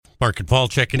Mark and Paul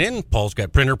checking in. Paul's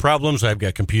got printer problems. I've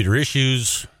got computer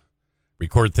issues.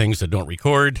 Record things that don't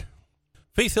record.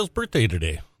 Faith Hill's birthday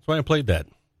today. That's why I played that.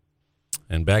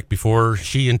 And back before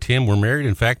she and Tim were married,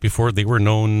 in fact, before they were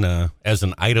known as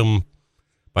an item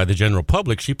by the general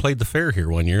public, she played the fair here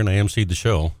one year, and I emceed the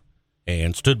show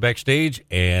and stood backstage,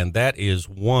 and that is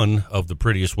one of the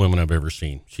prettiest women I've ever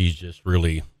seen. She's just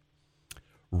really,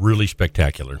 really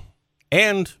spectacular.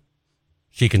 And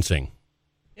she can sing.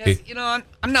 Yes,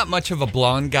 I'm not much of a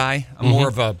blonde guy. I'm more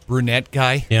of a brunette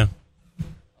guy. Yeah.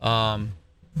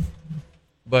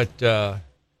 But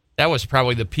that was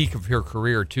probably the peak of her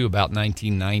career, too, about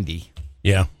 1990.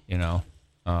 Yeah. Yeah,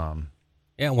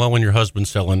 well, when your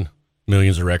husband's selling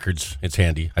millions of records, it's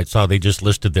handy. I saw they just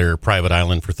listed their private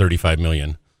island for $35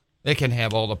 million. They can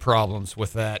have all the problems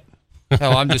with that.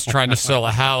 Hell, I'm just trying to sell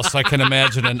a house. I can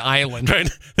imagine an island.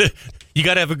 You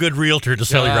got to have a good realtor to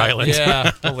sell your island.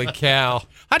 Yeah, holy cow.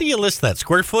 How do you list that?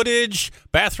 Square footage,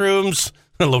 bathrooms,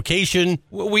 location?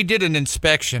 We did an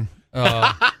inspection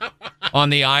on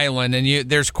the island, and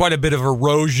there's quite a bit of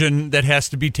erosion that has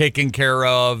to be taken care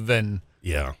of, and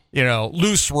yeah,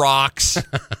 loose rocks.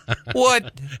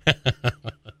 What?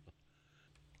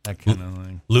 That kind of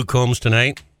thing. Luke Combs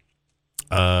tonight.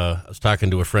 I was talking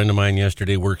to a friend of mine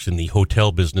yesterday, works in the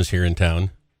hotel business here in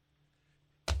town.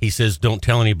 He says, don't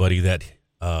tell anybody that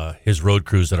his road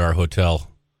crew's at our hotel.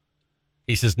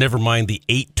 He says, never mind the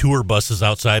 8 tour buses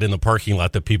outside in the parking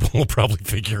lot that people will probably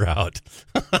figure out.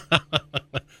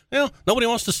 Nobody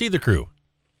wants to see the crew.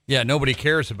 Yeah, nobody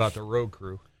cares about the road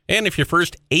crew. And if your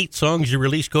first 8 songs you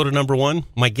release go to number 1,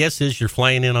 my guess is you're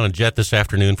flying in on a jet this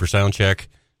afternoon for sound check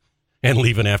and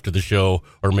leaving after the show,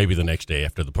 or maybe the next day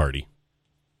after the party.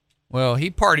 Well, he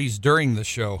parties during the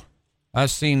show.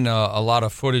 I've seen a lot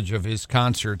of footage of his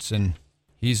concerts, and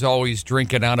he's always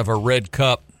drinking out of a red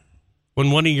cup.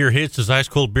 When one of your hits is Ice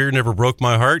Cold Beer Never Broke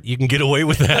My Heart, you can get away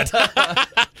with that.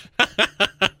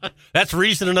 That's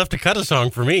reason enough to cut a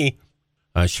song for me.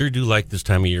 I sure do like this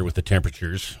time of year with the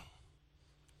temperatures.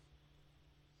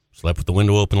 Slept with the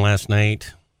window open last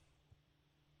night.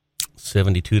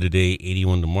 72 today,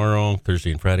 81 tomorrow.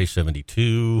 Thursday and Friday,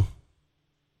 72.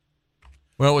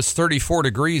 Well, it was 34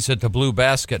 degrees at the Blue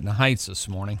Basket in the Heights this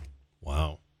morning.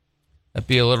 Wow. That'd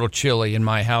be a little chilly in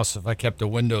my house if I kept the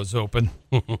windows open.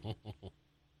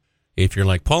 If you're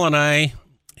like Paul and I,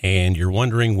 and you're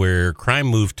wondering where crime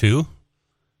moved to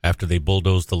after they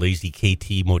bulldozed the Lazy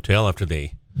KT Motel, after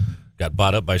they got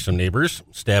bought up by some neighbors,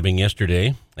 stabbing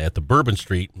yesterday at the Bourbon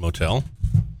Street Motel,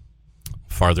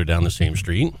 farther down the same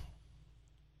street.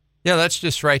 Yeah, that's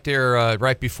just right there,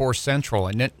 right before Central,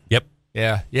 isn't it? Yep.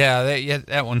 Yeah,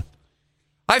 that one.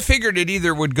 I figured it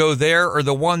either would go there or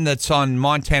the one that's on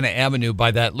Montana Avenue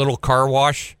by that little car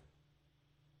wash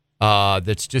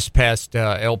that's just past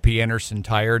LP Anderson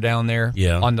Tire down there.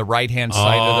 Yeah. On the right-hand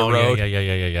side of the road.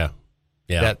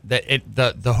 Yeah.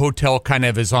 The hotel kind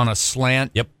of is on a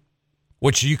slant. Yep.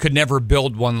 Which you could never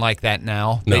build one like that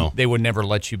now. No. They would never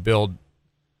let you build.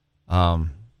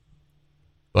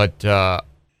 But I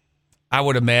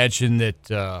would imagine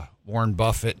that Warren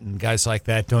Buffett and guys like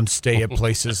that don't stay at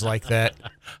places like that.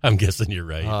 I'm guessing you're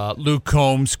right. Luke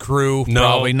Combs' crew,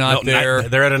 probably not there.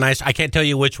 They're at a nice, I can't tell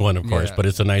you which one, of course, but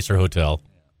it's a nicer hotel.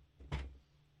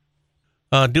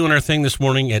 Doing our thing this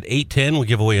morning at 8:10, we'll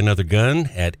give away another gun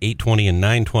at 8:20 and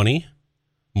 9:20.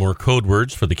 More code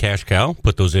words for the cash cow.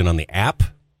 Put those in on the app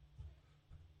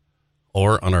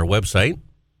or on our website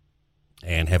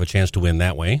and have a chance to win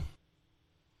that way.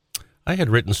 I had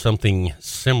written something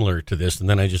similar to this, and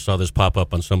then I just saw this pop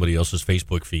up on somebody else's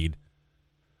Facebook feed.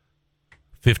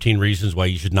 15 reasons why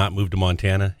you should not move to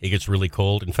Montana. It gets really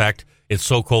cold. In fact, it's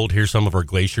so cold here, some of our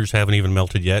glaciers haven't even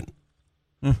melted yet.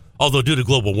 Although due to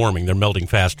global warming, they're melting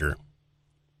faster.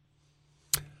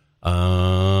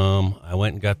 I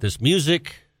went and got this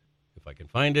music, if I can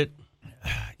find it.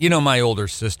 My older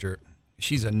sister,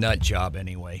 she's a nut job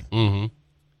anyway. Mm-hmm.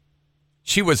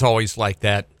 She was always like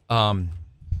that.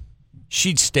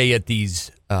 She'd stay at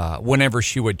these, whenever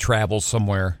she would travel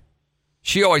somewhere,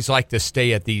 she always liked to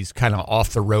stay at these kind of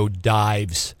off-the-road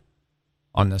dives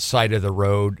on the side of the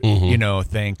road,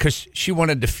 thing, because she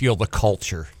wanted to feel the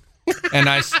culture. And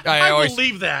I always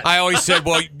believe that. I always said,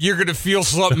 well, you're going to feel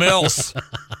something else,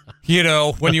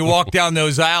 when you walk down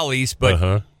those alleys.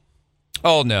 But,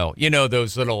 oh, no,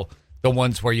 those the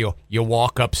ones where you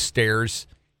walk upstairs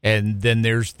and then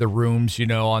there's the rooms,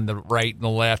 on the right and the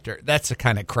left. That's the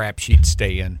kind of crap she'd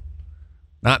stay in.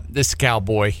 Not this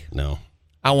cowboy. No.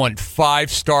 I want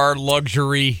 5-star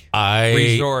luxury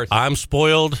resort. I'm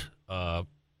spoiled,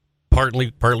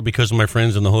 partly because of my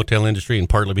friends in the hotel industry and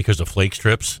partly because of flake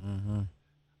strips. Mm-hmm.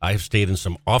 I've stayed in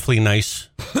some awfully nice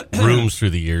rooms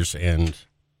through the years, and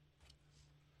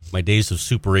my days of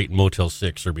Super 8 and Motel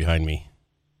 6 are behind me.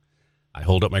 I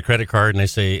hold up my credit card and I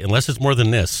say, unless it's more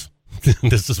than this,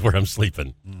 this is where I'm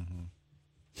sleeping. Mm-hmm.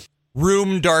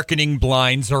 Room darkening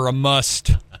blinds are a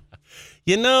must.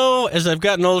 You know, as I've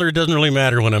gotten older, it doesn't really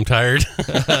matter when I'm tired.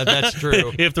 That's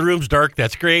true. If the room's dark,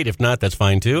 that's great. If not, that's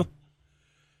fine too.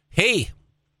 Hey,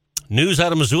 news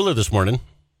out of Missoula this morning.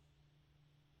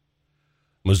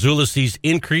 Missoula sees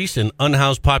increase in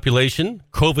unhoused population.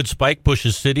 COVID spike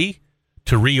pushes city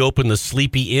to reopen the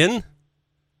Sleepy Inn.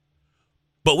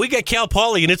 But we got Cal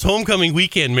Poly and it's homecoming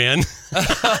weekend, man.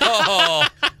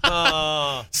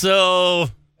 So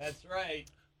that's right.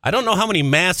 I don't know how many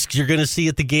masks you're going to see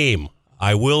at the game.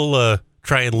 I will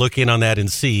try and look in on that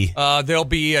and see. There'll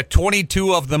be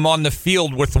 22 of them on the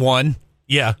field with one.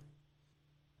 Yeah.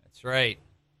 That's right.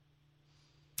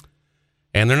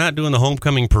 And they're not doing the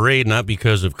homecoming parade, not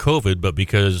because of COVID, but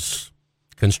because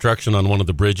construction on one of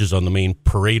the bridges on the main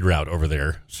parade route over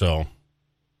there. So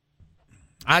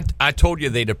I told you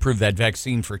they'd approve that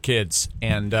vaccine for kids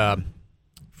and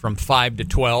from 5 to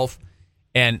 12.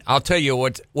 And I'll tell you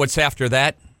what's after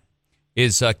that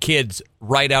is kids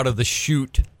right out of the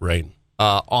chute right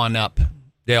on up.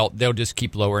 They'll just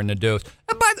keep lowering the dose.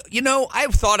 And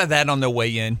I've thought of that on the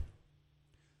way in.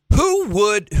 Who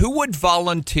would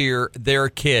volunteer their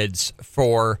kids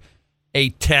for a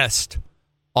test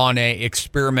on a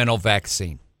experimental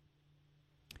vaccine?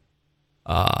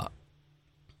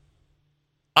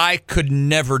 I could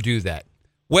never do that.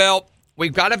 Well,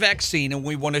 we've got a vaccine and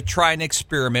we want to try an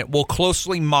experiment. We'll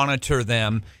closely monitor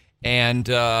them and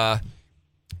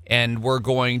we're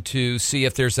going to see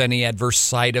if there's any adverse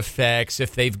side effects,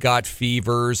 if they've got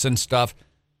fevers and stuff.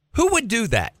 Who would do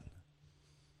that?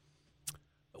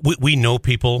 We know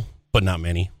people, but not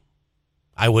many.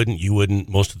 I wouldn't. You wouldn't.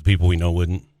 Most of the people we know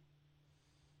wouldn't.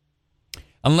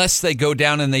 Unless they go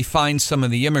down and they find some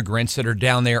of the immigrants that are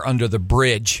down there under the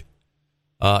bridge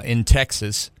in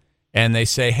Texas, and they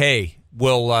say, "Hey,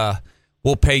 we'll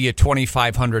pay you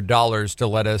 $2,500 to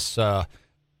let us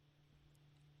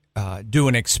do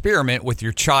an experiment with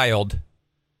your child."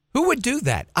 Who would do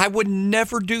that? I would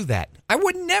never do that. I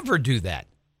would never do that,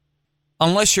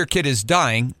 unless your kid is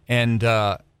dying and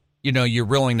you're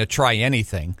willing to try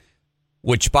anything.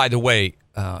 Which, by the way,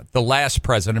 the last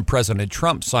president, President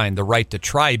Trump, signed the right to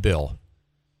try bill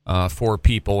for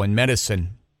people in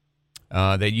medicine.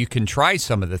 That you can try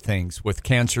some of the things with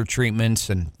cancer treatments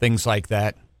and things like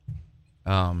that,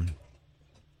 of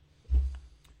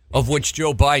which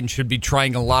Joe Biden should be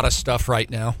trying a lot of stuff right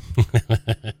now.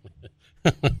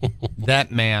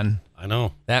 That man, I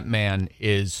know. That man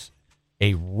is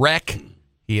a wreck.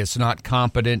 He is not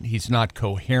competent. He's not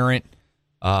coherent,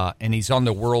 and he's on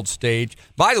the world stage.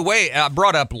 By the way, I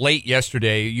brought up late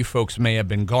yesterday, you folks may have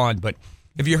been gone, but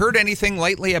have you heard anything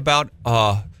lately about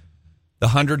the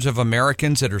hundreds of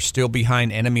Americans that are still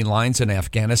behind enemy lines in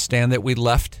Afghanistan that we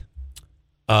left?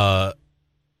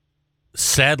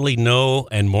 Sadly, no,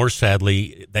 and more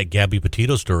sadly, that Gabby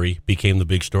Petito story became the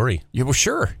big story. Yeah, well,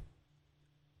 sure.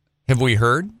 Have we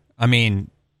heard? I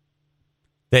mean,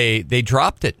 they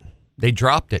dropped it. They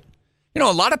dropped it.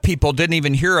 A lot of people didn't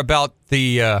even hear about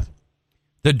the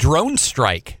drone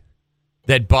strike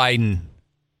that Biden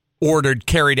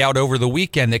carried out over the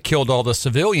weekend that killed all the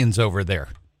civilians over there.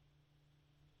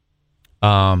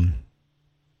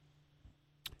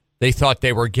 They thought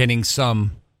they were getting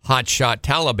some hotshot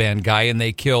Taliban guy, and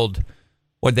they killed,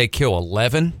 what'd they kill,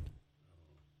 11?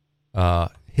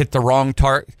 Hit the wrong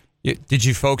target. Did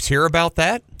you folks hear about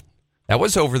that? That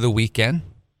was over the weekend.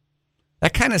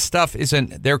 That kind of stuff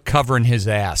they're covering his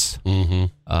ass.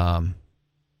 Mm-hmm.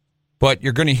 But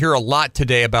you're going to hear a lot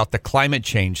today about the climate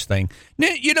change thing.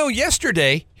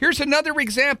 Yesterday, here's another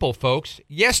example, folks.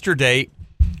 Yesterday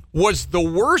was the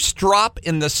worst drop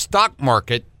in the stock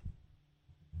market,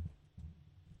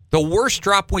 the worst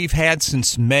drop we've had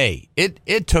since May.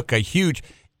 It took a huge,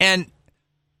 and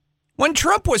when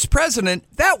Trump was president,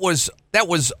 that was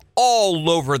all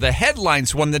over the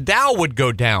headlines when the Dow would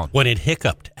go down. When it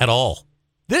hiccuped at all.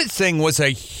 This thing was a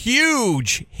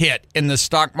huge hit in the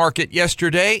stock market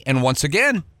yesterday, and once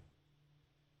again,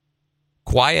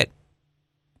 quiet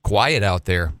out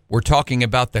there. We're talking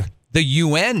about the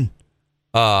UN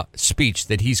speech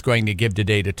that he's going to give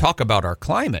today to talk about our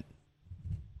climate.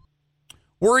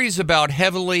 Worries about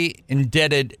heavily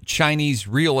indebted Chinese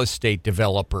real estate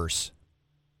developers.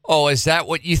 Oh, is that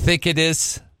what you think it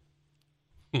is?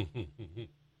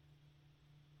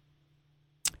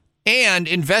 And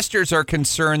investors are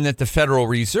concerned that the Federal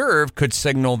Reserve could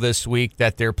signal this week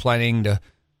that they're planning to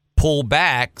pull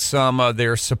back some of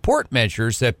their support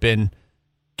measures that have been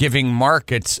giving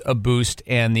markets a boost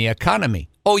and the economy.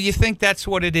 Oh, you think that's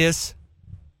what it is?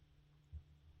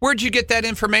 Where'd you get that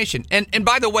information? And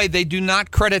by the way, they do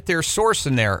not credit their source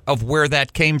in there of where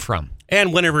that came from.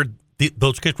 And whenever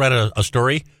those kids write a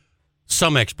story,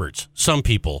 some experts, some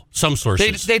people, some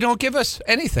sources. They don't give us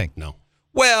anything. No.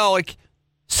 Well,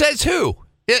 says who?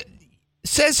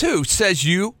 Says who? Says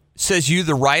you? Says you,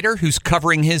 the writer who's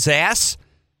covering his ass?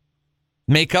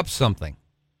 Make up something.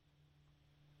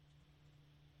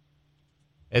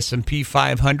 S&P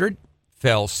 500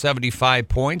 fell 75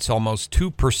 points, almost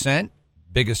 2%.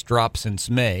 Biggest drop since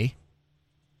May.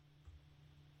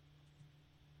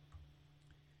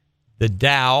 The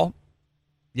Dow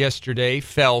yesterday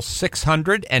fell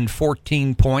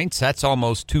 614 points. That's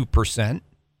almost 2%.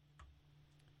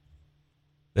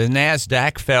 The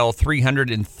NASDAQ fell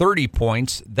 330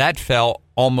 points. That fell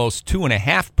almost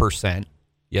 2.5%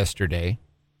 yesterday.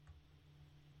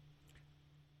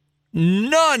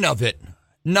 None of it,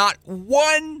 not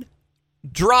one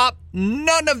drop,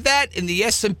 none of that in the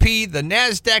S&P, the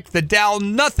NASDAQ, the Dow,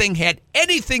 nothing had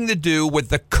anything to do with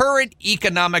the current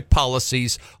economic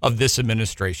policies of this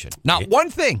administration. Not one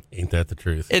thing. Ain't that the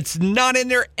truth? It's not in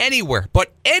there anywhere.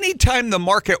 But anytime the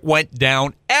market went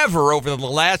down ever over the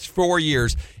last 4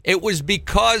 years, it was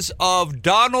because of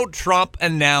Donald Trump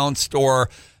announced or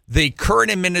the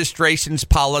current administration's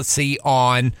policy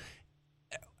on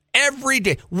every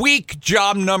day, weak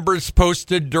job numbers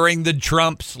posted during the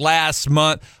Trumps last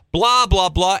month, blah, blah,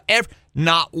 blah.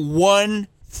 Not one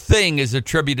thing is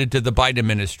attributed to the Biden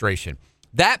administration.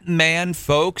 That man,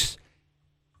 folks,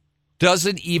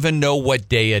 doesn't even know what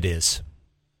day it is.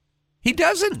 He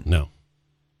doesn't. No.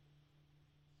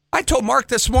 I told Mark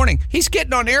this morning, he's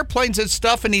getting on airplanes and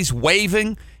stuff, and he's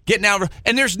waving, getting out,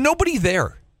 and there's nobody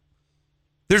there.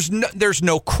 There's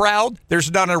no crowd. There's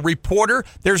not a reporter.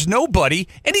 There's nobody.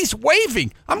 And he's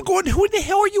waving. I'm going, who the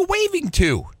hell are you waving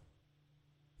to?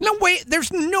 No, wait,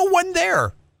 there's no one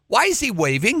there. Why is he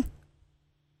waving?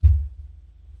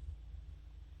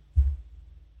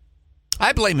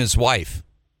 I blame his wife.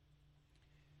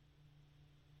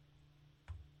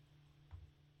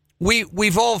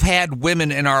 We've all had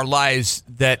women in our lives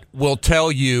that will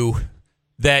tell you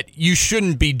that you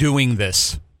shouldn't be doing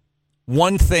this.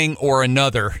 One thing or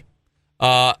another.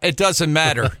 It doesn't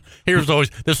matter.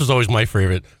 This was always my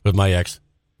favorite with my ex.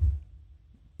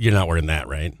 You're not wearing that,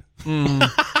 right?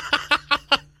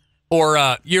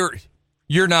 Or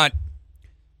you're not.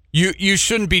 You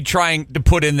shouldn't be trying to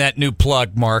put in that new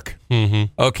plug, Mark.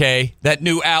 Mm-hmm. Okay, that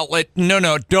new outlet.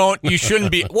 No, don't. You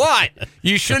shouldn't be. What?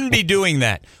 You shouldn't be doing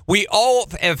that. We all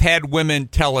have had women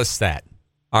tell us that.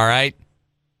 All right.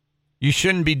 You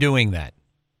shouldn't be doing that.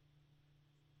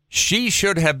 She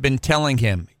should have been telling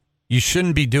him, you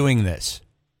shouldn't be doing this.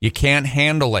 You can't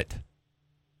handle it.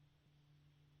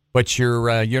 But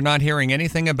you're not hearing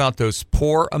anything about those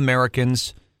poor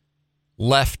Americans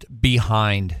left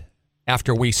behind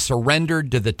after we surrendered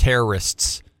to the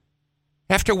terrorists.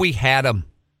 After we had them.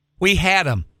 We had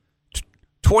them.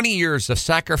 20 years of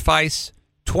sacrifice,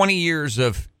 20 years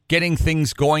of getting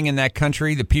things going in that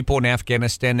country. The people in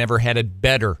Afghanistan never had it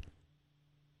better.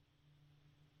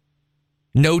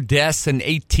 No deaths in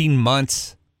 18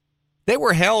 months. They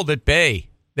were held at bay.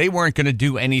 They weren't going to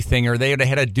do anything, or they would have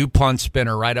had a DuPont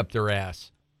spinner right up their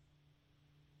ass.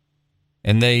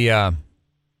 And they... and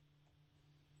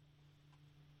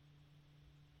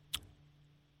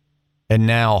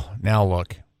now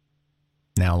look.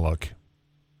 Now look.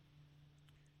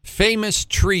 Famous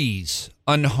trees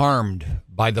unharmed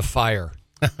by the fire.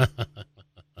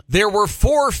 There were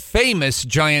 4 famous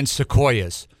giant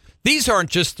sequoias. These aren't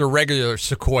just the regular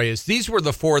sequoias. These were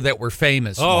the 4 that were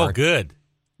famous. Oh, Mark. good.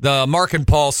 The Mark and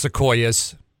Paul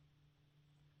sequoias.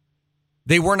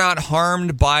 They were not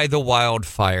harmed by the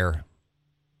wildfire.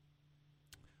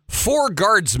 4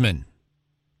 guardsmen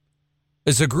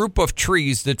is a group of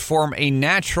trees that form a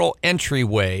natural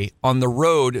entryway on the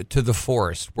road to the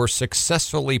forest were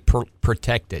successfully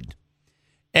protected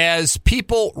as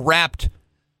people wrapped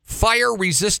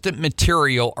fire-resistant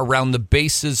material around the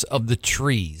bases of the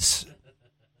trees.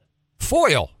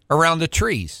 Foil around the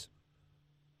trees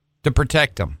to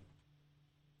protect them.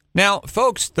 Now,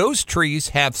 folks, those trees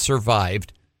have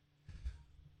survived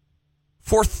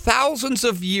for thousands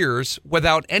of years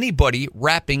without anybody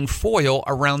wrapping foil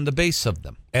around the base of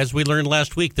them. As we learned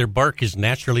last week, their bark is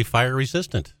naturally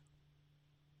fire-resistant.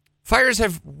 Fires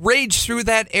have raged through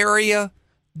that area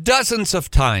dozens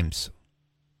of times.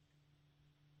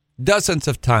 Dozens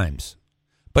of times.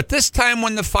 But this time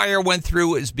when the fire went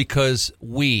through is because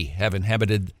we have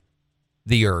inhabited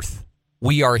the earth.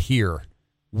 We are here.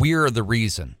 We are the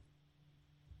reason.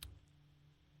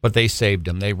 But they saved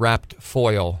them. They wrapped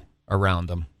foil around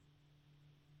them.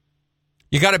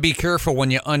 You got to be careful when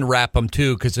you unwrap them,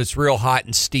 too, because it's real hot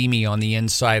and steamy on the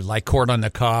inside, like corn on the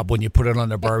cob when you put it on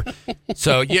the bar.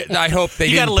 So I hope they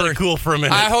you got didn't to let it cool for a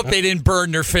minute. I hope they didn't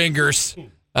burn their fingers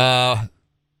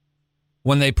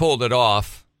when they pulled it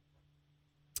off.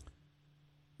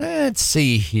 Let's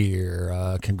see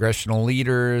here. Congressional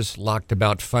leaders locked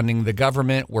about funding the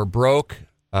government. We're broke.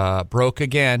 Broke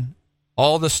again.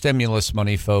 All the stimulus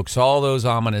money, folks, all those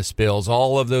ominous bills,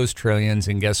 all of those trillions,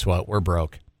 and guess what? We're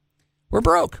broke. We're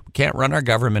broke. We can't run our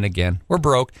government again. We're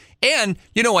broke. And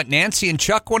you know what Nancy and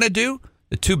Chuck want to do?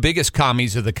 The two biggest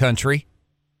commies of the country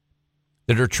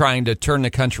that are trying to turn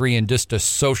the country in just a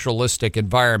socialistic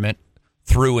environment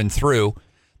through and through.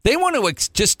 They want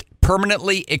to just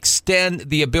permanently extend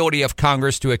the ability of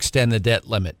Congress to extend the debt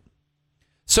limit.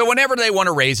 So whenever they want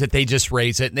to raise it, they just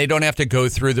raise it, and they don't have to go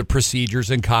through the procedures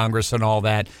in Congress and all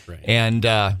that. Right. And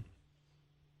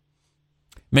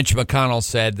Mitch McConnell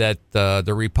said that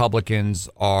the Republicans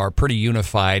are pretty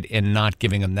unified in not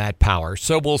giving them that power.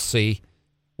 So we'll see.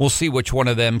 We'll see which one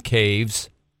of them caves.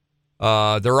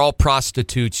 They're all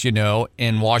prostitutes,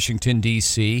 in Washington,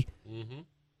 D.C. Mm-hmm.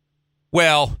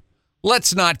 Well,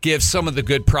 let's not give some of the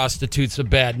good prostitutes a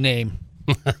bad name.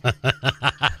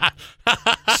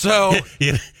 So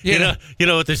you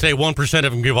know what they say, 1%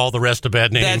 of them give all the rest a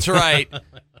bad name. That's right.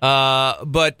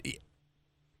 But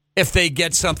if they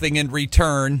get something in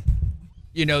return,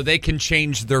 they can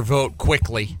change their vote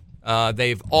quickly.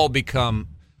 They've all become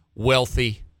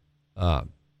wealthy,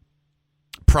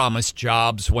 promised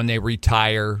jobs when they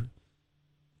retire,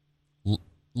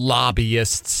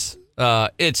 lobbyists.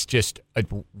 It's just a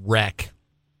wreck.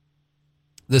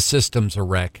 The system's a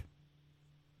wreck.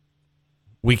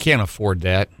 We can't afford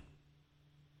that.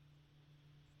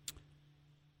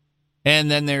 And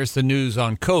then there's the news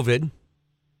on COVID.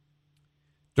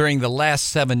 During the last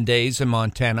 7 days in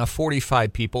Montana,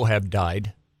 45 people have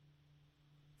died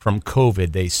from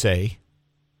COVID, they say.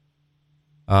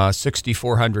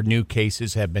 6,400 new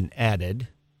cases have been added.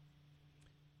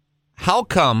 How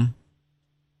come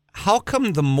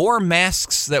the more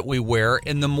masks that we wear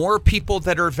and the more people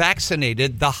that are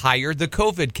vaccinated, the higher the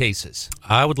COVID cases?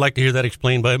 I would like to hear that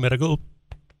explained by a medical,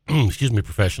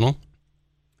 professional.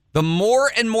 The more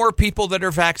and more people that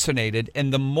are vaccinated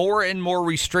and the more and more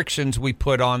restrictions we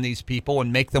put on these people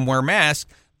and make them wear masks,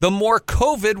 the more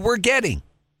COVID we're getting.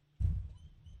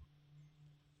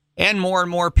 And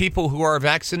more people who are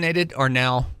vaccinated are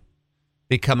now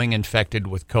becoming infected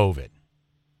with COVID.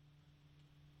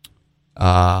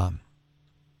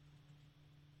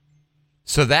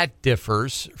 So that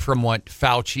differs from what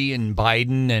Fauci and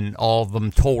Biden and all of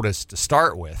them told us to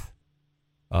start with.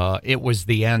 It was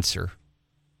the answer.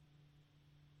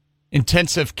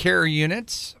 Intensive care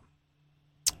units.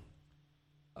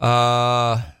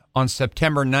 On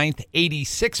September 9th,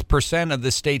 86% of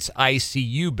the state's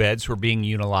ICU beds were being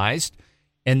utilized.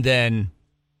 And then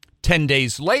 10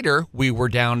 days later, we were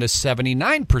down to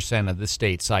 79% of the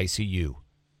state's ICU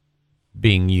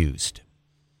being used.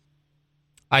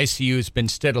 ICU has been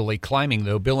steadily climbing,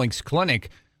 though. Billings Clinic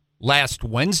last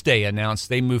Wednesday announced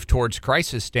they moved towards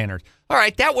crisis standards. All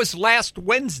right, that was last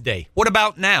Wednesday. What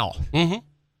about now? Mm-hmm.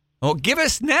 Well, give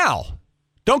us now.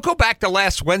 Don't go back to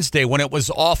last Wednesday when it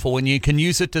was awful and you can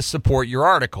use it to support your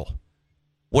article.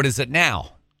 What is it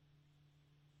now?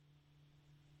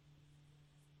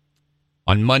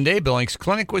 On Monday, Billings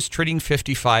Clinic was treating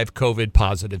 55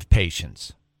 COVID-positive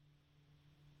patients.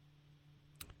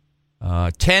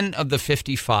 10 of the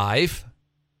 55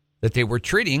 that they were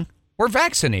treating were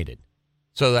vaccinated.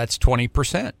 So that's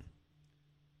 20%.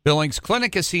 Billings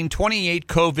Clinic has seen 28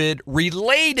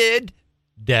 COVID-related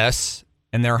deaths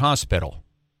in their hospital.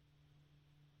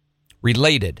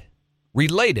 Related.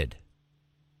 That's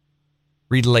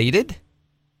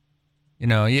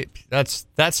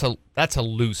a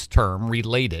loose term.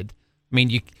 Related. I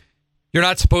mean, you're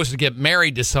not supposed to get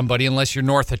married to somebody unless you're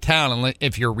north of town,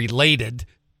 if you're related.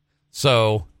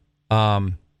 So,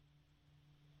 once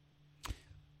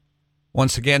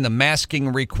again, the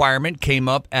masking requirement came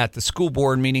up at the school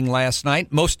board meeting last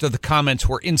night. Most of the comments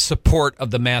were in support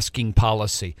of the masking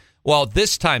policy. Well,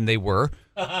 this time they were.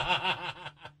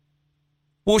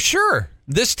 Well, sure.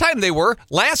 This time they were.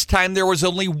 Last time there was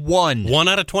only one. 1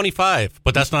 out of 25,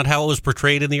 but that's not how it was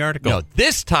portrayed in the article. No,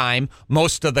 this time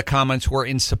most of the comments were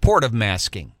in support of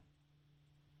masking.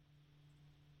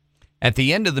 At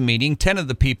the end of the meeting, 10 of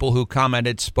the people who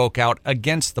commented spoke out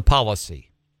against the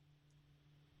policy.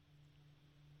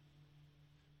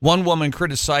 One woman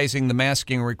criticizing the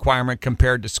masking requirement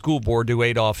compared the school board to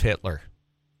Adolf Hitler.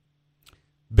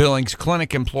 Billings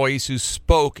Clinic employees who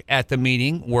spoke at the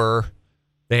meeting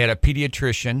They had a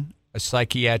pediatrician, a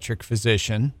psychiatric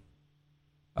physician,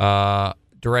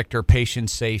 director of patient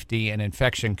safety and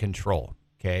infection control.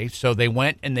 Okay, so they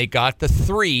went and they got the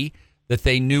 3 that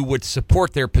they knew would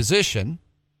support their position.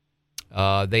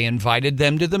 They invited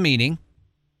them to the meeting.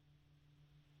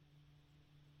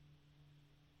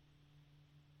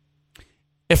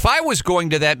 If I was going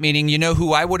to that meeting, you know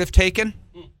who I would have taken?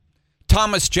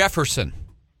 Thomas Jefferson.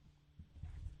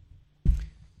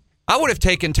 I would have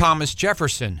taken Thomas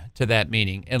Jefferson to that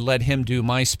meeting and let him do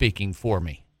my speaking for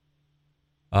me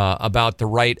about the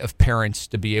right of parents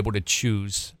to be able to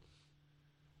choose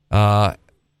and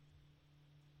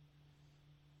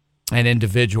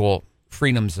individual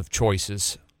freedoms of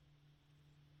choices.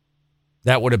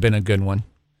 That would have been a good one.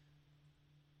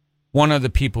 One of the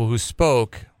people who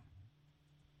spoke,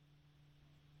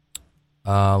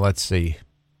 let's see,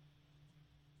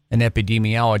 an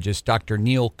epidemiologist, Dr.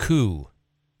 Neil Koo,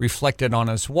 reflected on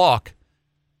his walk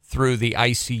through the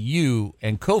ICU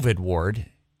and COVID ward.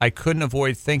 I couldn't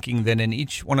avoid thinking that in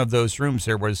each one of those rooms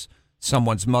there was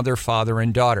someone's mother, father,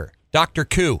 and daughter. Dr.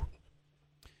 Koo,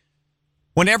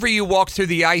 whenever you walk through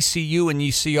the ICU and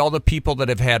you see all the people that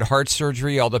have had heart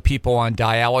surgery, all the people on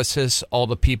dialysis, all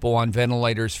the people on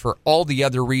ventilators for all the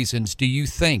other reasons, do you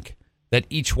think that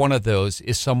each one of those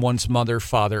is someone's mother,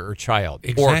 father, or child?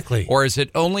 Exactly. Or is it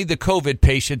only the COVID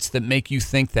patients that make you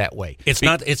think that way? It's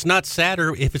not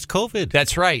sadder if it's COVID.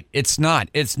 That's right. It's not.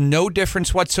 It's no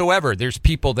difference whatsoever. There's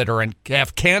people that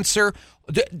have cancer.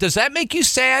 Does that make you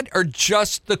sad, or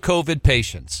just the COVID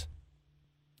patients?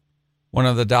 One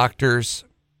of the doctors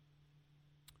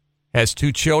has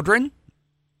 2 children.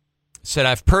 Said,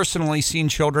 I've personally seen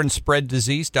children spread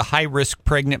disease to high-risk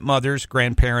pregnant mothers,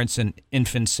 grandparents, and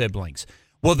infant siblings.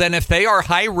 Well, then if they are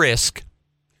high risk,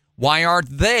 why are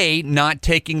they not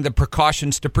taking the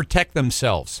precautions to protect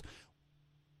themselves?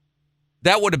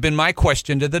 That would have been my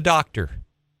question to the doctor.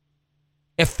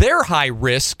 If they're high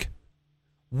risk,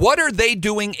 what are they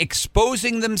doing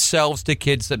exposing themselves to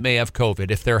kids that may have COVID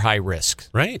if they're high risk?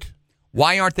 Right.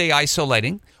 Why aren't they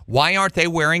isolating? Why aren't they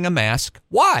wearing a mask?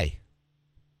 Why?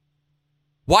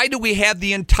 Why do we have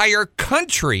the entire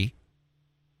country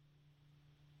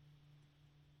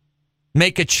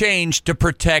make a change to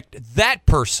protect that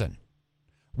person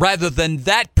rather than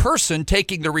that person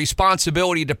taking the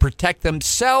responsibility to protect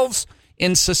themselves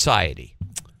in society?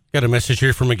 Got a message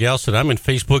here from Miguel, said, I'm in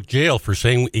Facebook jail for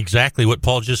saying exactly what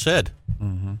Paul just said.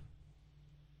 Mm-hmm.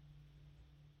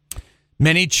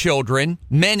 Many children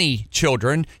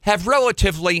have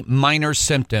relatively minor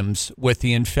symptoms with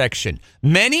the infection.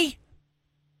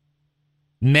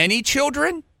 Many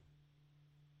children?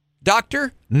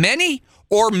 Doctor, many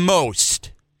or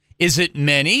most? Is it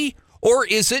many or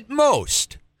is it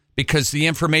most? Because the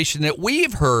information that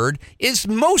we've heard is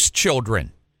most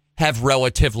children have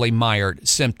relatively mild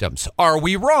symptoms. Are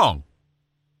we wrong?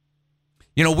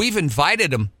 You know, we've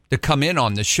invited them to come in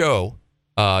on the show,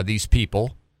 these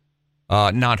people,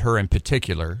 not her in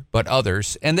particular, but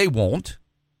others, and they won't.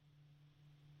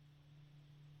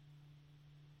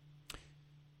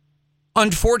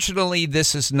 Unfortunately,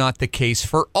 this is not the case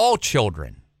for all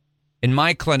children. In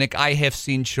my clinic, I have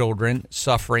seen children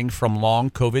suffering from long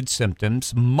COVID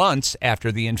symptoms months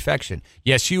after the infection.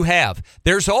 Yes, you have.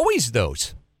 There's always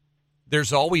those.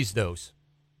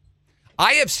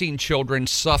 I have seen children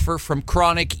suffer from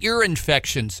chronic ear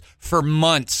infections for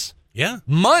months. Yeah.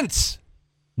 Months.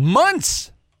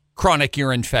 Chronic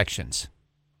ear infections.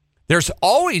 There's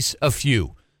always a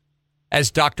few. As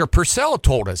Dr. Purcell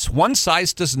told us, one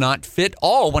size does not fit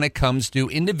all when it comes to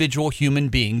individual human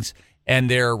beings and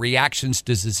their reactions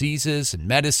to diseases and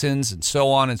medicines and so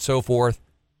on and so forth.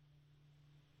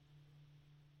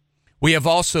 We have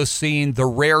also seen the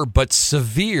rare but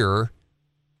severe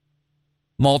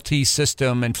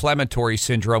multi-system inflammatory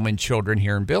syndrome in children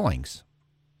here in Billings.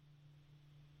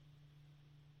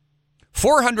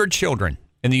 400 children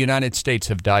in the United States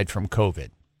have died from COVID.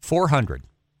 400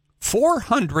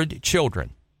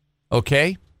 children,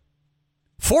 okay?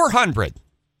 400.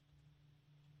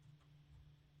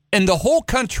 In the whole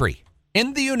country,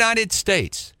 in the United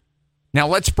States. Now,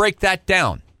 let's break that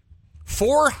down.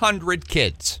 400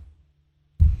 kids.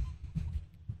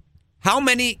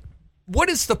 What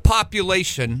is the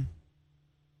population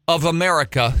of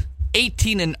America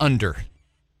 18 and under?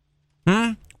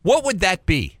 What would that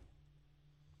be?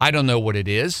 I don't know what it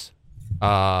is.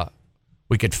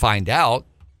 We could find out.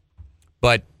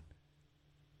 But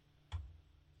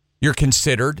you're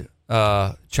considered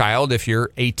a child if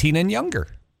you're 18 and younger.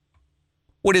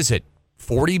 What is it?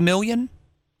 40 million?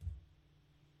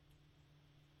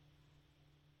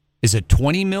 Is it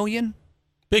 20 million?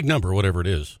 Big number, whatever it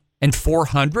is. and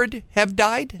 400 have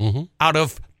died out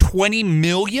of 20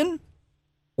 million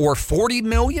or 40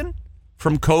 million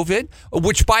from COVID,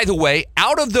 which, by the way,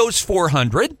 out of those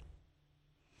 400,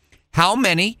 how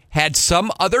many had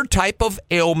some other type of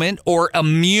ailment or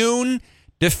immune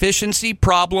deficiency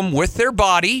problem with their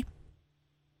body?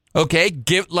 Okay,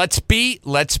 let's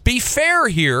be fair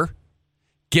here.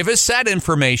 Give us that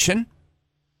information.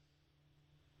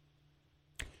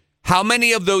 How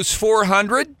many of those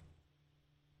 400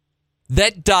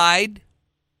 that died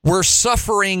were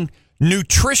suffering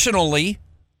nutritionally,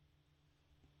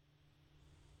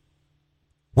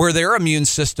 where their immune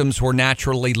systems were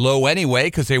naturally low anyway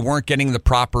because they weren't getting the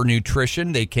proper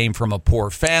nutrition? They came from a poor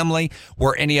family.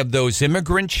 Were any of those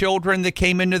immigrant children that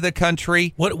came into the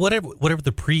country? Whatever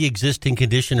the pre-existing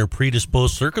condition or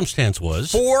predisposed circumstance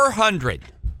was. 400.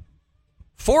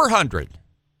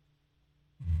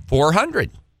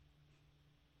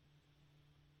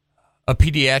 A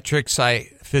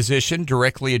pediatric physician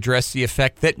directly addressed the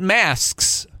effect that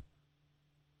masks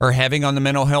are having on the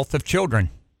mental health of children.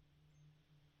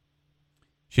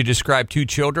 She described 2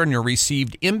 children who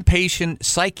received inpatient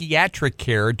psychiatric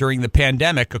care during the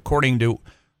pandemic, according to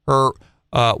her,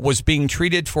 was being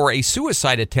treated for a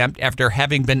suicide attempt after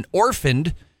having been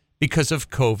orphaned because of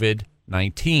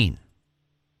COVID-19.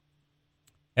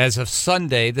 As of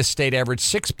Sunday, the state averaged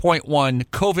 6.1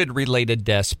 COVID-related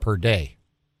deaths per day.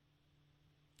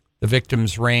 The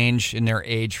victims range in their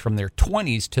age from their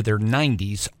 20s to their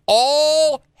 90s.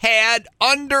 All had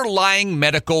underlying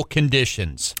medical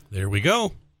conditions. There we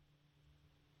go.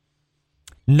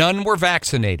 None were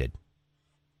vaccinated.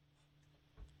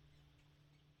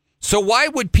 So why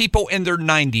would people in their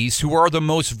 90s, who are the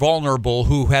most vulnerable,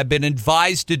 who have been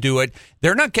advised to do it,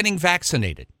 they're not getting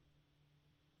vaccinated?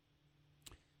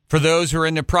 For those who are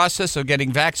in the process of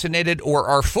getting vaccinated or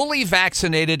are fully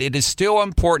vaccinated, it is still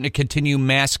important to continue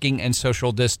masking and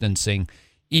social distancing,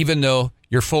 even though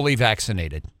you're fully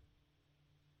vaccinated.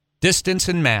 Distance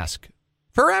and mask.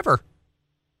 Forever.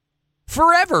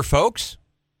 Forever, folks.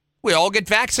 We all get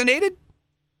vaccinated.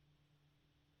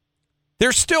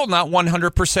 There's still not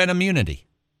 100% immunity.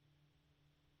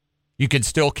 You can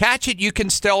still catch it. You can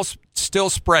still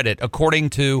spread it,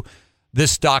 according to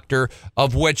this doctor,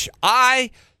 of which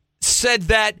I said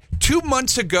that 2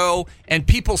 months ago, and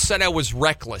people said I was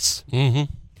reckless.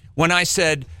 When I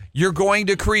said, you're going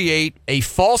to create a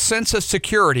false sense of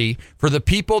security for the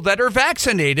people that are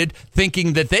vaccinated,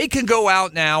 thinking that they can go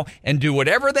out now and do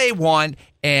whatever they want,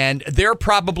 and they're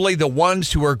probably the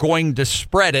ones who are going to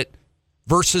spread it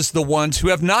versus the ones who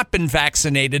have not been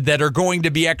vaccinated that are going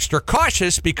to be extra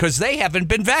cautious because they haven't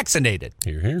been vaccinated.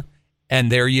 Hear, hear.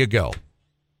 And there you go.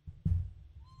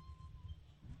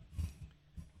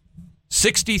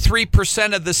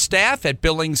 63% of the staff at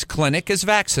Billings Clinic is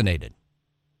vaccinated.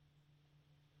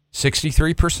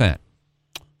 63%.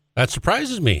 That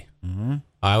surprises me.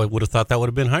 I would have thought that would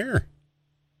have been higher.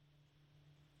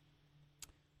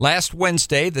 Last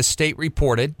Wednesday, the state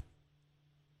reported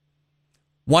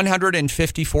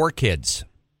 154 kids,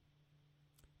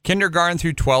 kindergarten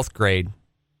through 12th grade,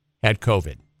 had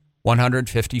COVID.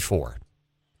 154.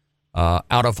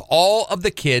 Out of all of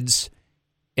the kids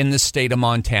in the state of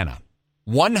Montana.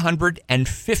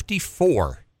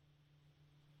 154.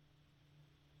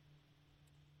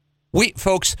 We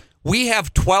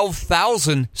have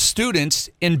 12,000 students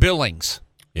in Billings.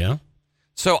 Yeah.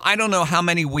 So I don't know how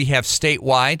many we have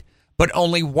statewide, but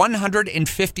only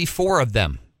 154 of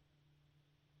them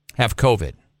have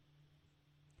COVID.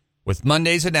 With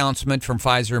Monday's announcement from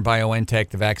Pfizer and BioNTech,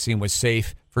 the vaccine was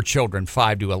safe for children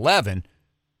 5 to 11.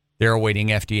 They're awaiting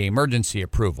FDA emergency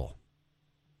approval.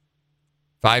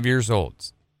 5 years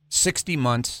old, 60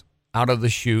 months out of the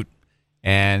chute,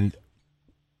 and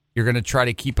you're going to try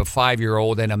to keep a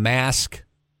 5-year-old in a mask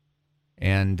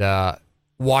and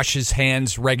wash his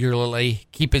hands regularly,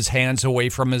 keep his hands away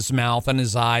from his mouth and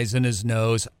his eyes and his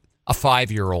nose. A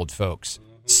 5-year-old, folks.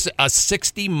 A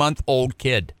 60-month-old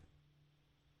kid.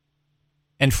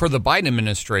 And for the Biden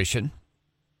administration,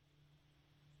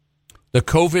 the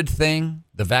COVID thing,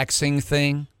 the vaccine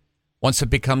thing, once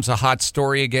it becomes a hot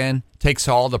story again, takes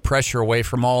all the pressure away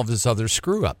from all of his other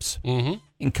screw-ups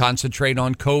and concentrate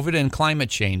on COVID and climate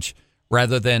change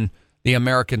rather than the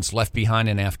Americans left behind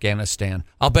in Afghanistan.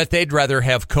 I'll bet they'd rather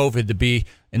have COVID to be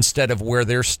instead of where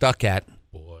they're stuck at.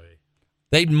 Boy.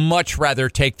 They'd much rather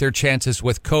take their chances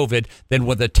with COVID than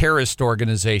with a terrorist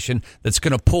organization that's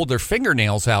going to pull their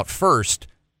fingernails out first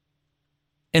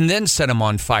and then set them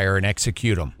on fire and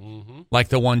execute them, like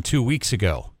the one 2 weeks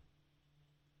ago.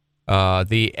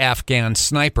 The Afghan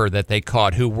sniper that they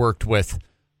caught who worked with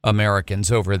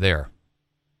Americans over there.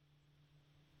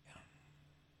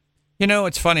 You know,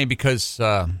 it's funny because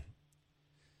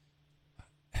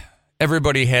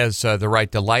everybody has the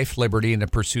right to life, liberty, and the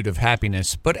pursuit of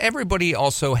happiness. But everybody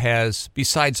also has,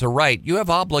 besides the right, you have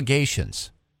obligations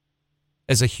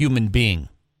as a human being.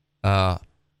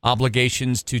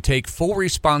 Obligations to take full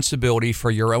responsibility for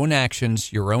your own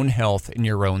actions, your own health, and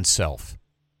your own self.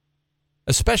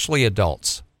 Especially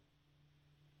adults.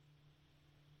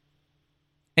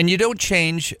 And you don't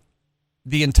change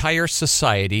the entire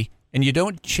society, and you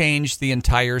don't change the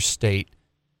entire state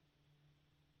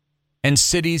and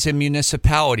cities and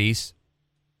municipalities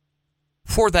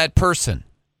for that person.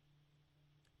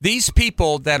 These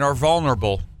people that are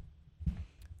vulnerable,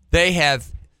 they have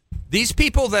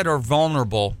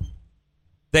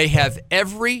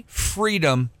every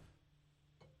freedom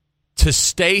to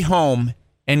stay home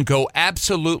and go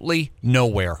absolutely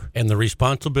nowhere. And the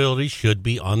responsibility should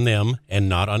be on them and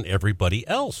not on everybody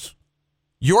else.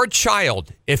 Your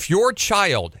child, if your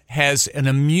child has an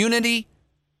immunity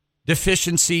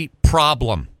deficiency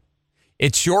problem,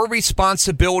 it's your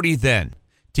responsibility then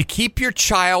to keep your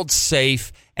child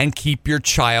safe and keep your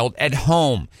child at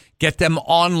home. Get them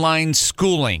online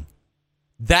schooling.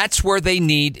 That's where they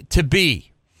need to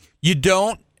be. You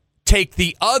don't take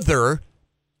the other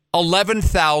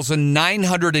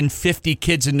 11,950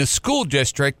 kids in the school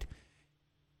district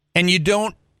and you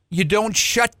don't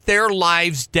shut their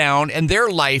lives down and their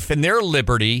life and their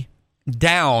liberty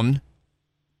down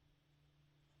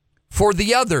for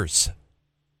the others.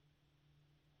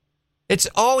 It's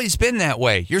always been that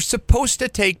way. You're supposed to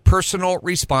take personal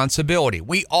responsibility.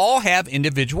 We all have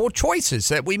individual choices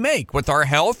that we make with our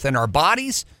health and our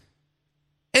bodies.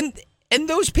 And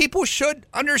those people should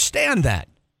understand that.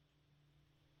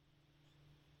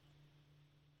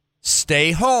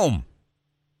 Stay home.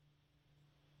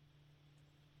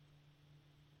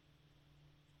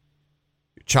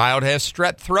 Your child has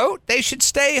strep throat, they should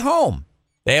stay home.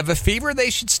 They have a fever, they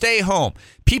should stay home.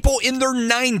 People in their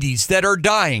 90s that are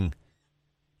dying,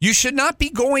 you should not be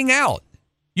going out.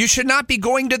 You should not be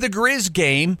going to the Grizz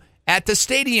game at the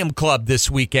Stadium Club this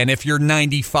weekend if you're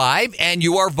 95 and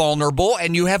you are vulnerable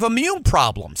and you have immune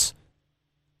problems.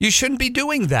 You shouldn't be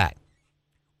doing that.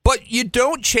 But you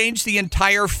don't change the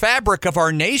entire fabric of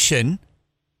our nation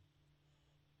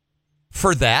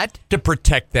for that, to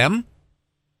protect them.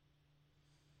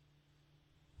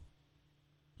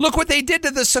 Look what they did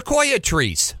to the sequoia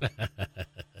trees.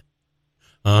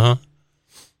 Uh-huh.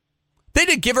 They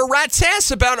didn't give a rat's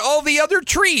ass about all the other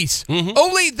trees. Mm-hmm.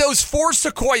 Only those 4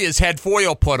 sequoias had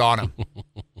foil put on them.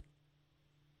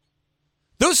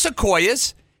 Those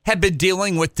sequoias have been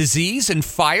dealing with disease and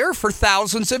fire for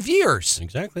thousands of years.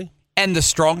 Exactly. And the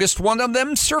strongest one of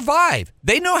them survive.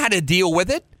 They know how to deal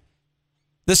with it.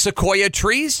 The sequoia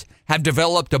trees have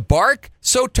developed a bark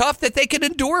so tough that they can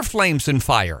endure flames and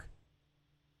fire.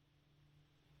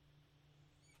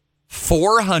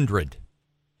 400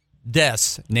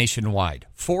 deaths nationwide.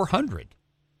 400.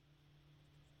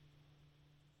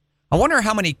 I wonder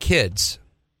how many kids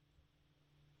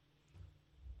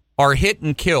are hit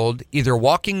and killed either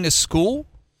walking to school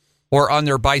or on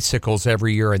their bicycles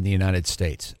every year in the United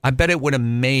States. I bet it would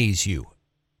amaze you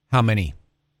how many.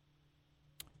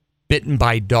 Bitten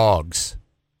by dogs,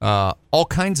 all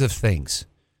kinds of things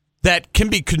that can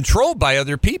be controlled by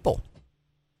other people.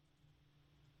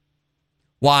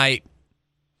 Why,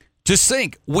 just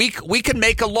think, we can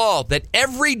make a law that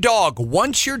every dog,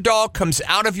 once your dog comes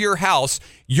out of your house,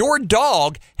 your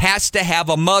dog has to have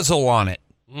a muzzle on it.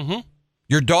 Mm-hmm.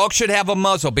 Your dog should have a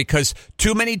muzzle because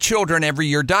too many children every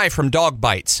year die from dog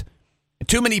bites.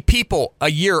 Too many people a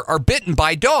year are bitten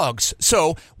by dogs,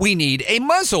 so we need a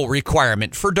muzzle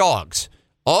requirement for dogs.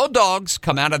 All dogs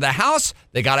come out of the house,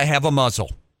 they got to have a muzzle,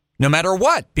 no matter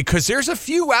what, because there's a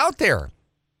few out there.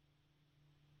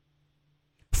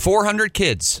 400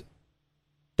 kids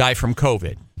die from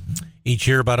COVID. Each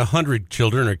year, about 100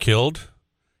 children are killed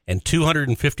and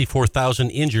 254,000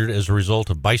 injured as a result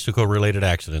of bicycle-related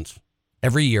accidents.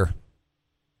 Every year.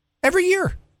 Every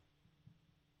year.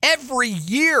 Every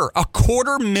year.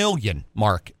 250,000,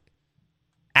 Mark,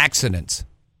 accidents.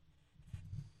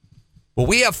 Well,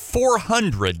 we have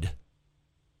 400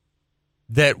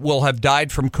 that will have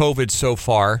died from COVID so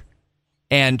far,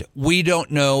 and we don't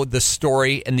know the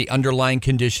story and the underlying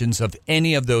conditions of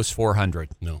any of those 400.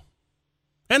 No.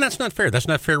 And that's not fair. That's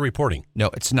not fair reporting. No,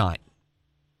 it's not.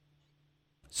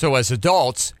 So as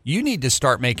adults, you need to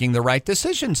start making the right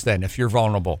decisions then if you're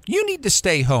vulnerable. You need to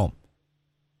stay home.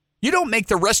 You don't make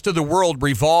the rest of the world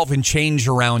revolve and change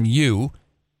around you.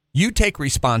 You take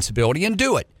responsibility and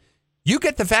do it. You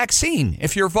get the vaccine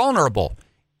if you're vulnerable.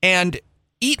 And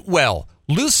eat well.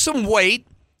 Lose some weight.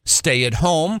 Stay at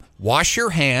home, wash your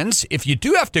hands. If you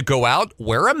do have to go out,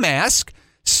 wear a mask,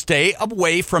 stay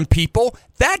away from people.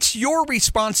 That's your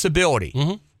responsibility.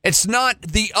 Mm-hmm. It's not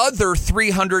the other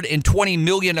 320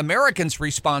 million Americans'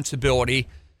 responsibility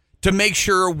to make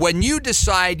sure when you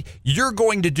decide you're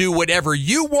going to do whatever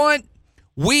you want,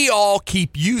 we all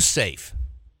keep you safe.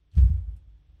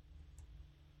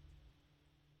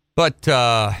 But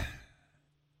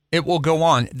it will go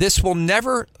on. This will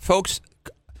never, folks,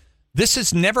 this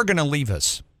is never going to leave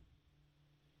us.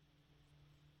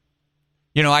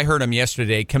 You know, I heard him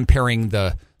yesterday comparing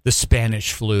the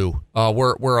Spanish flu.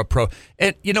 We're a pro.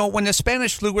 And, you know, when the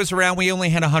Spanish flu was around, we only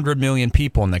had 100 million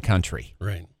people in the country.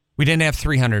 Right. We didn't have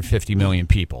 350 million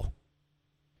people.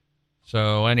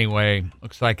 So anyway,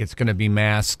 looks like it's going to be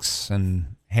masks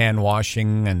and hand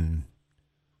washing and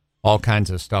all kinds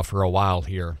of stuff for a while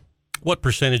here. What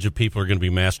percentage of people are going to be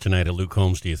masked tonight at Luke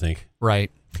Holmes, do you think? Right.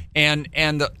 And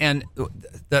the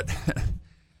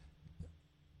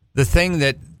thing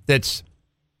that's,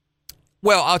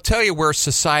 well, I'll tell you where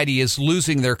society is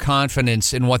losing their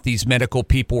confidence in what these medical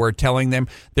people are telling them.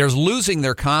 They're losing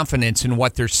their confidence in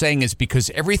what they're saying is because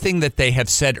everything that they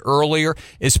have said earlier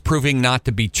is proving not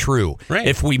to be true. Right.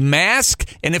 If we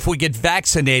mask and if we get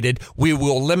vaccinated, we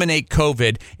will eliminate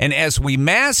COVID. And as we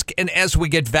mask and as we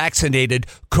get vaccinated,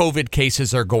 COVID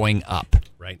cases are going up.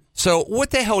 Right. So what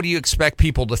the hell do you expect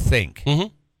people to think? Mm-hmm.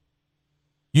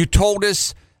 You told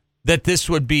us that this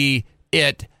would be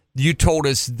it. You told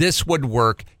us this would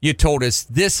work. You told us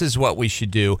this is what we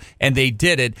should do. And they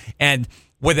did it. And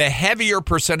with a heavier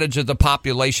percentage of the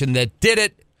population that did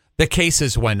it, the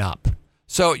cases went up.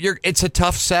 So it's a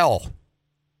tough sell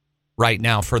right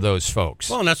now for those folks.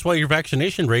 Well, and that's why your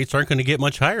vaccination rates aren't going to get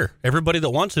much higher. Everybody that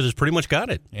wants it has pretty much got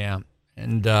it. Yeah.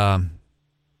 And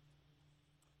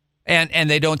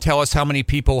they don't tell us how many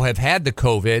people have had the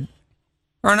COVID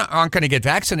or aren't going to get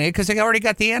vaccinated because they already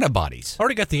got the antibodies.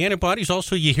 Already got the antibodies.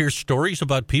 Also, you hear stories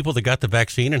about people that got the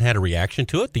vaccine and had a reaction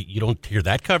to it. You don't hear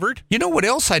that covered. You know what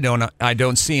else I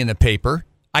don't see in the paper?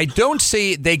 I don't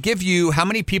see, they give you how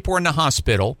many people are in the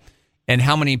hospital and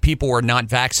how many people are not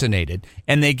vaccinated.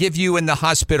 And they give you in the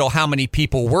hospital how many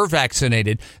people were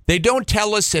vaccinated. They don't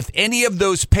tell us if any of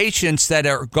those patients that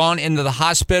are gone into the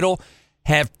hospital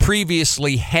have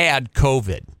previously had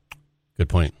COVID. Good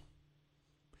point.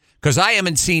 Because I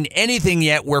haven't seen anything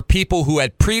yet where people who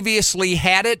had previously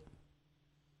had it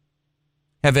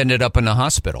have ended up in the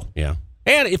hospital. Yeah.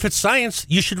 And if it's science,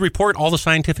 you should report all the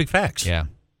scientific facts. Yeah.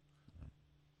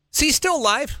 Is he still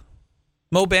alive?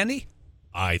 Mo Bandy?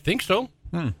 I think so,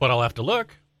 but I'll have to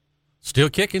look. Still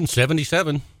kicking,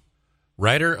 77.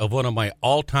 Writer of one of my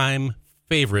all-time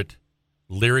favorite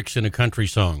lyrics in a country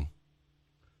song.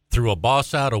 Threw a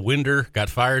boss out a window, got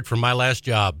fired from my last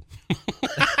job.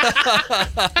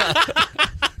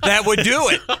 That would do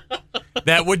it.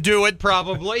 That would do it,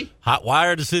 probably. Hot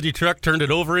wired a city truck, turned it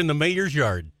over in the mayor's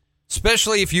yard.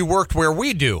 Especially if you worked where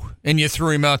we do and you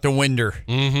threw him out the window.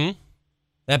 Mm-hmm.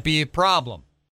 That'd be a problem.